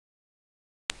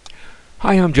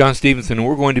Hi, I'm John Stevenson, and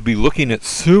we're going to be looking at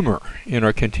Sumer in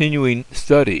our continuing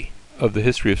study of the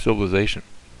history of civilization.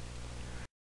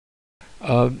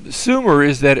 Sumer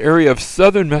is that area of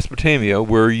southern Mesopotamia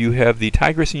where you have the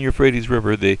Tigris and Euphrates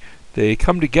River. They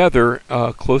come together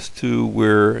close to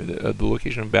where the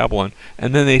location of Babylon,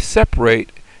 and then they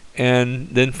separate and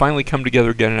then finally come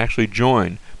together again and actually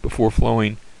join before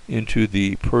flowing into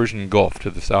the Persian Gulf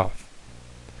to the south.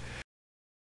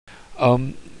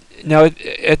 Now,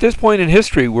 at this point in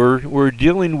history, we're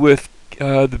dealing with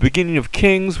the beginning of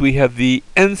kings. We have the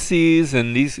Enses,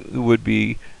 and these would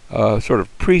be sort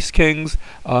of priest kings.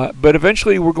 But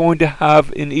eventually, we're going to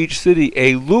have in each city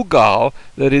a Lugal,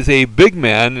 that is a big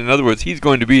man. In other words, he's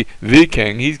going to be the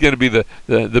king. He's going to be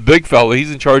the big fellow. He's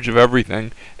in charge of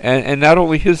everything, and not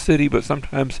only his city, but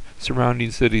sometimes surrounding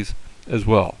cities as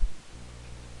well.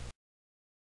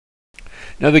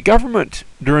 Now, the government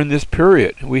during this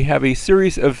period, we have a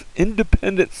series of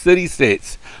independent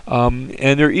city-states, and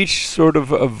they're each sort of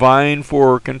vying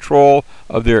for control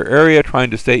of their area,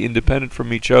 trying to stay independent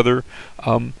from each other.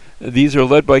 These are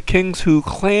led by kings who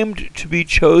claimed to be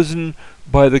chosen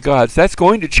by the gods. That's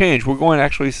going to change. We're going to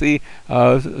actually see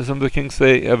some of the kings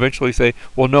eventually say,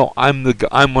 "Well, no, I'm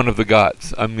one of the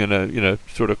gods. I'm going to,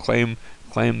 sort of claim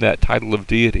that title of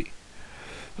deity."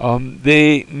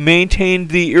 They maintained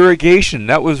the irrigation.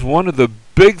 That was one of the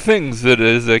big things that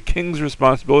is a king's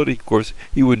responsibility. Of course,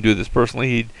 he wouldn't do this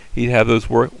personally. He'd have those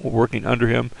working under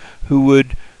him who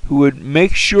would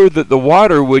make sure that the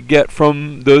water would get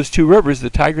from those two rivers,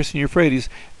 the Tigris and Euphrates,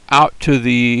 out to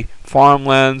the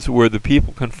farmlands where the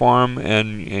people can farm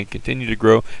and continue to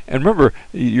grow. And remember,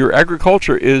 your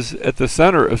agriculture is at the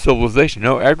center of civilization.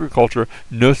 No agriculture,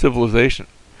 no civilization.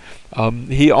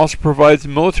 He also provides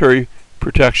military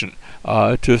protection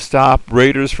to stop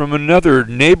raiders from another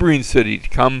neighboring city to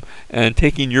come and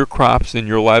taking your crops and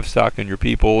your livestock and your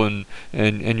people and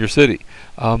your city.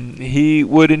 He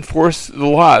would enforce the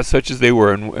laws such as they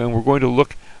were, and we're going to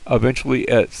look eventually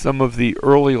at some of the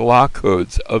early law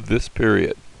codes of this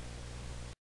period.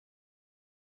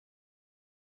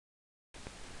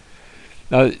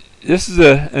 Now, this is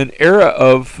an era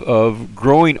of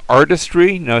growing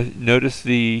artistry. Now, notice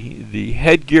the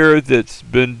headgear that's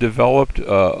been developed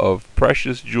of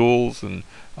precious jewels, and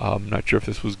I'm not sure if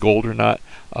this was gold or not,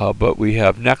 but we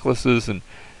have necklaces, and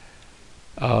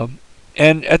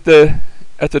at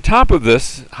the top of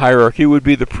this hierarchy would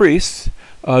be the priests.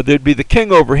 There'd be the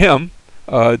king over him,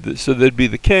 so there'd be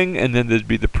the king, and then there'd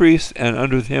be the priests, and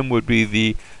under him would be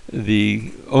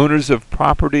the owners of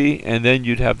property, and then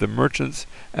you'd have the merchants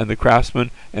and the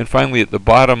craftsmen, and finally at the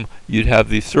bottom you'd have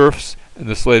the serfs and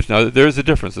the slaves. Now there's a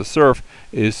difference. The serf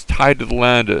is tied to the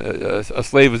land. A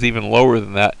slave is even lower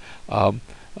than that.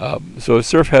 So a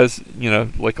serf has,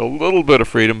 like a little bit of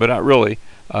freedom, but not really.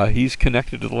 He's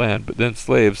connected to the land. But then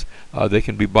slaves, they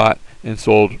can be bought and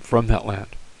sold from that land.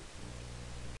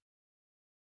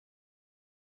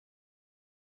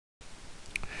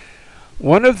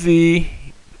 One of the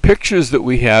pictures that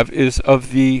we have is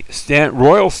of the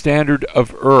royal standard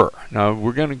of Ur. Now,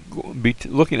 we're going to be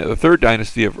looking at the third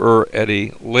dynasty of Ur at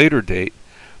a later date,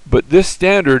 but this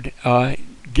standard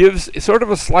gives sort of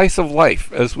a slice of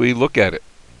life as we look at it.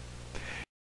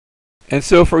 And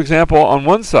so, for example, on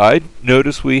one side,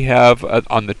 notice we have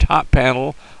on the top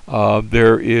panel,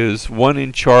 there is one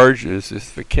in charge, this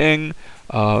is the king,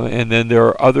 and then there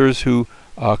are others who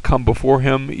come before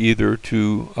him either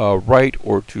to write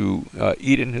or to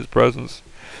eat in his presence.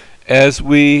 As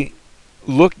we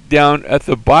look down at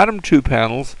the bottom two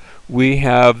panels, we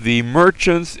have the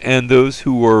merchants and those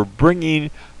who are bringing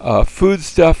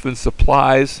foodstuff and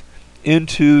supplies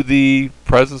into the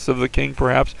presence of the king,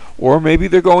 perhaps, or maybe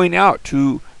they're going out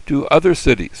to other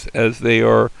cities as they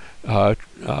are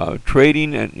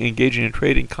trading and engaging in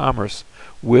trading commerce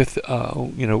with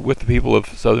with the people of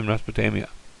southern Mesopotamia.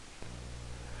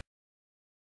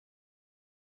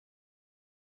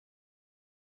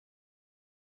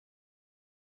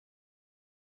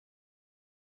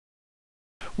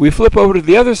 We flip over to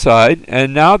the other side,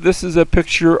 and now this is a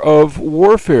picture of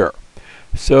warfare.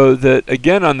 So that,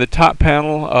 again, on the top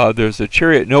panel, there's a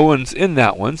chariot. No one's in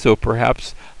that one, so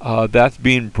perhaps that's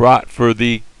being brought for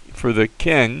the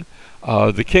king.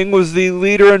 The king was the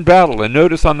leader in battle, and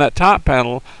notice on that top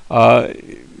panel, we're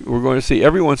going to see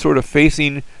everyone sort of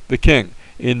facing the king.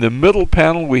 In the middle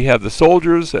panel, we have the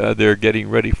soldiers. They're getting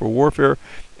ready for warfare.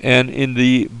 And in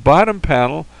the bottom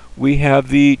panel, we have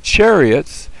the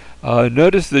chariots.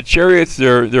 Notice the chariots,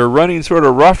 they're running sort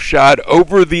of roughshod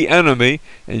over the enemy,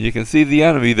 and you can see the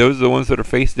enemy. Those are the ones that are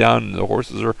face down, and the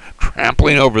horses are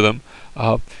trampling over them.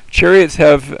 Chariots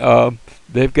have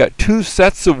They've got two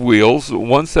sets of wheels,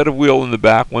 one set of wheel in the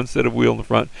back, one set of wheel in the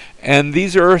front, and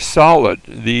these are solid.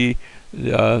 The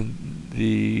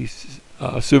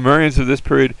Sumerians of this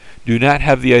period do not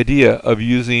have the idea of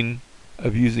using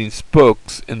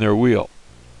spokes in their wheel.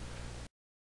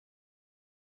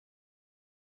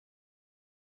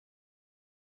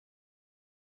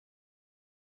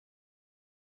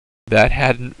 That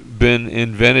hadn't been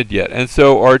invented yet. And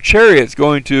so our chariot's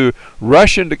going to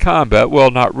rush into combat.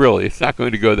 Well, not really. It's not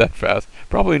going to go that fast.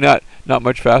 Probably not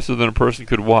much faster than a person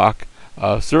could walk.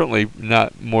 Certainly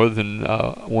not more than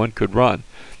one could run.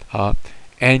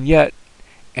 And yet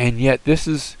this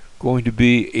is going to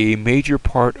be a major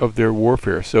part of their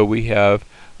warfare. So we have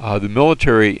the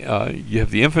military, you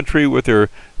have the infantry with their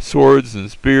swords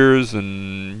and spears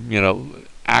and,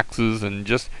 axes and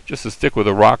just a stick with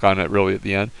a rock on it really at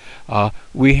the end.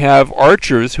 We have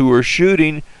archers who are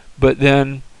shooting, but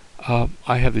then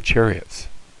I have the chariots.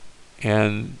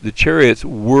 And the chariots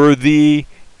were the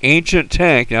ancient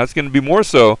tank. Now it's going to be more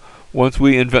so once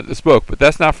we invent the spoke, but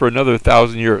that's not for another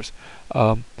 1,000 years.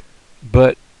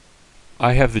 But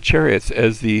I have the chariots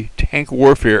as the tank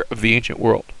warfare of the ancient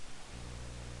world.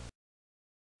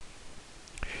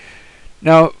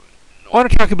 Now, I want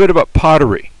to talk a bit about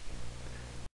pottery.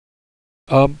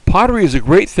 Pottery is a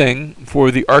great thing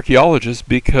for the archaeologists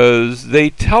because they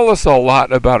tell us a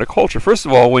lot about a culture. First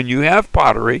of all, when you have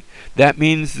pottery, that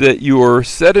means that you're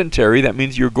sedentary. That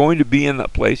means you're going to be in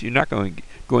that place. You're not going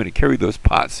to carry those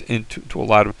pots into a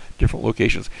lot of different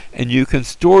locations. And you can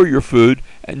store your food.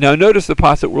 And now notice the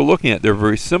pots that we're looking at. They're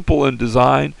very simple in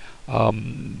design,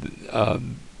 rather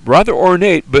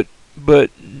ornate, but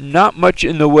not much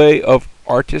in the way of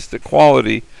artistic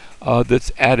quality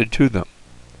that's added to them.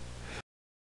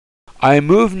 I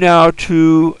move now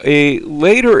to a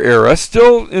later era,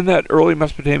 still in that early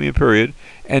Mesopotamian period,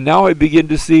 and now I begin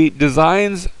to see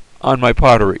designs on my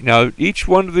pottery. Now, each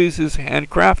one of these is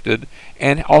handcrafted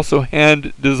and also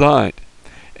hand designed.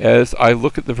 As I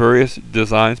look at the various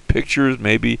designs, pictures,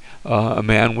 maybe a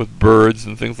man with birds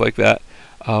and things like that,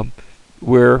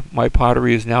 where my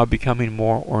pottery is now becoming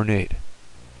more ornate.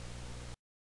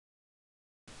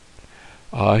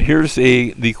 Here's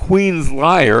the Queen's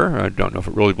lyre. I don't know if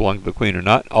it really belonged to the Queen or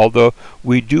not, although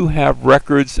we do have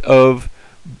records of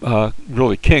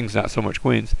really kings, not so much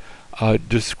queens,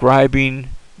 describing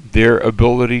their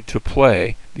ability to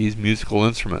play these musical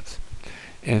instruments.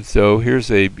 And so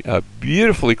here's a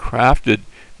beautifully crafted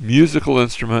musical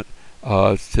instrument.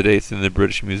 Today it's in the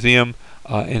British Museum,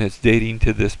 and it's dating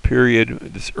to this period,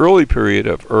 this early period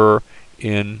of Ur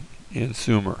in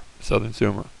Sumer, southern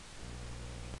Sumer.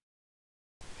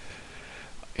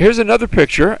 Here's another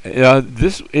picture.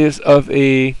 This is of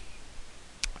a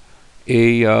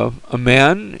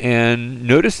man, and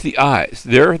notice the eyes.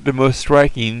 They're the most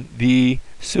striking. The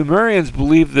Sumerians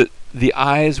believed that the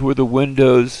eyes were the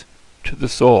windows to the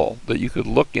soul, that you could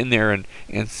look in there and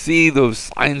see those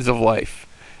signs of life.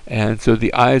 And so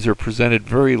the eyes are presented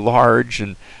very large,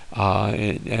 and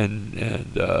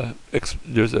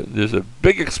there's a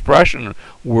big expression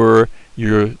where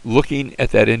you're looking at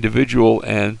that individual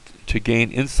and to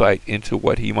gain insight into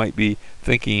what he might be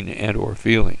thinking and or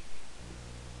feeling.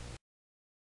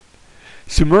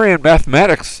 Sumerian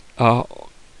mathematics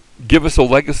give us a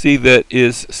legacy that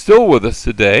is still with us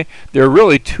today. There are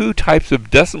really two types of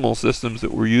decimal systems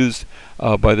that were used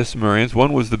by the Sumerians.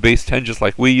 One was the base 10, just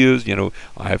like we use.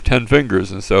 I have 10 fingers,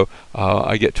 and so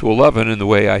I get to 11, and the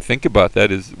way I think about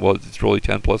that is, well, it's really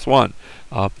 10 plus 1.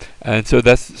 And so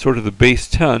that's sort of the base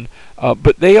 10.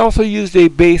 But they also used a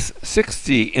base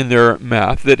 60 in their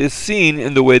math that is seen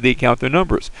in the way they count their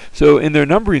numbers. So in their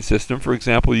numbering system, for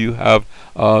example, you have,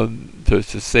 to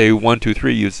say 1, 2,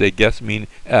 3, you'd say guess, mean,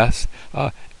 S.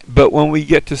 But when we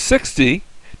get to 60,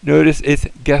 notice it's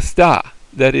gesta.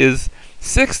 That is,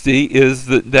 60 is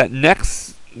that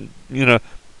next,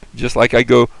 just like I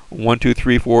go 1, 2,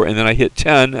 3, 4, and then I hit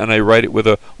 10, and I write it with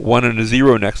a 1 and a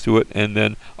 0 next to it, and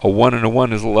then a 1 and a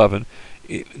 1 is 11.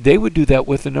 They would do that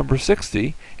with the number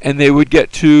 60, and they would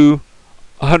get to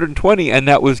 120, and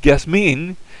that was guess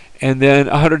mean, and then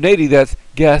 180, that's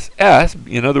guess S,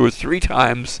 in other words, 3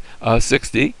 times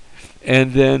 60,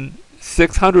 and then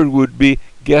 600 would be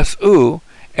guess U,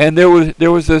 and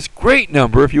there was this great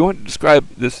number, if you want to describe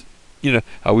this,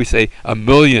 how we say a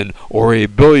million or a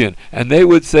billion, and they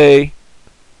would say,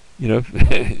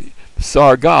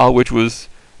 Sargal, which was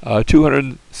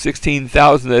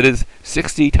 216,000, that is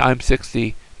 60 times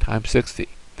 60 times 60.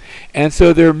 And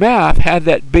so their math had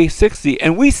that base 60,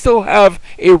 and we still have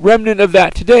a remnant of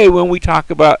that today when we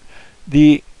talk about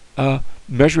the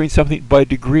measuring something by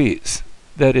degrees.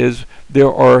 That is,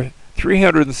 there are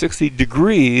 360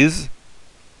 degrees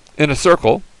in a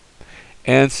circle.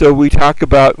 And so we talk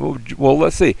about, well,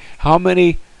 let's see, how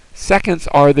many seconds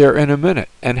are there in a minute,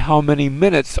 and how many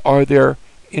minutes are there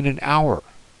in an hour?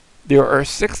 There are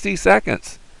 60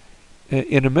 seconds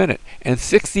in a minute, and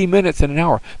 60 minutes in an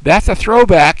hour. That's a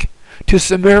throwback to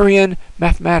Sumerian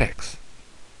mathematics.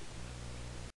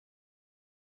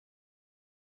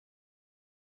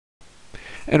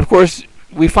 And of course,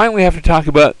 we finally have to talk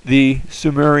about the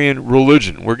Sumerian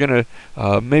religion. We're going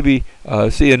to maybe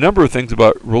see a number of things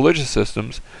about religious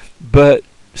systems, but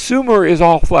Sumer is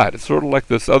all flat. It's sort of like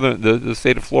the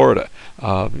state of Florida,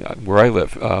 where I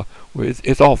live.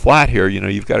 It's all flat here. You know,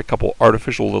 you've got a couple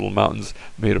artificial little mountains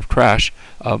made of trash,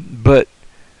 but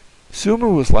Sumer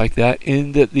was like that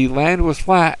in that the land was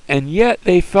flat, and yet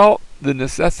they felt the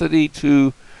necessity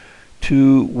to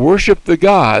worship the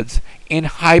gods in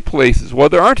high places. Well,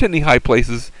 there aren't any high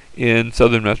places in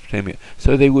southern Mesopotamia,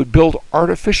 so they would build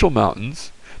artificial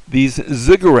mountains, these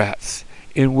ziggurats,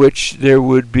 in which there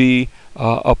would be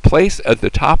a place at the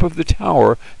top of the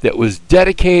tower that was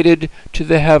dedicated to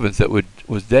the heavens, that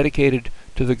was dedicated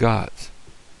to the gods.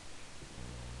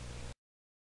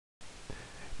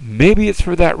 Maybe it's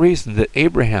for that reason that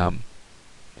Abraham,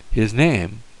 his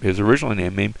original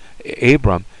name,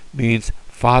 Abram, means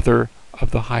father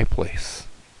of the high place.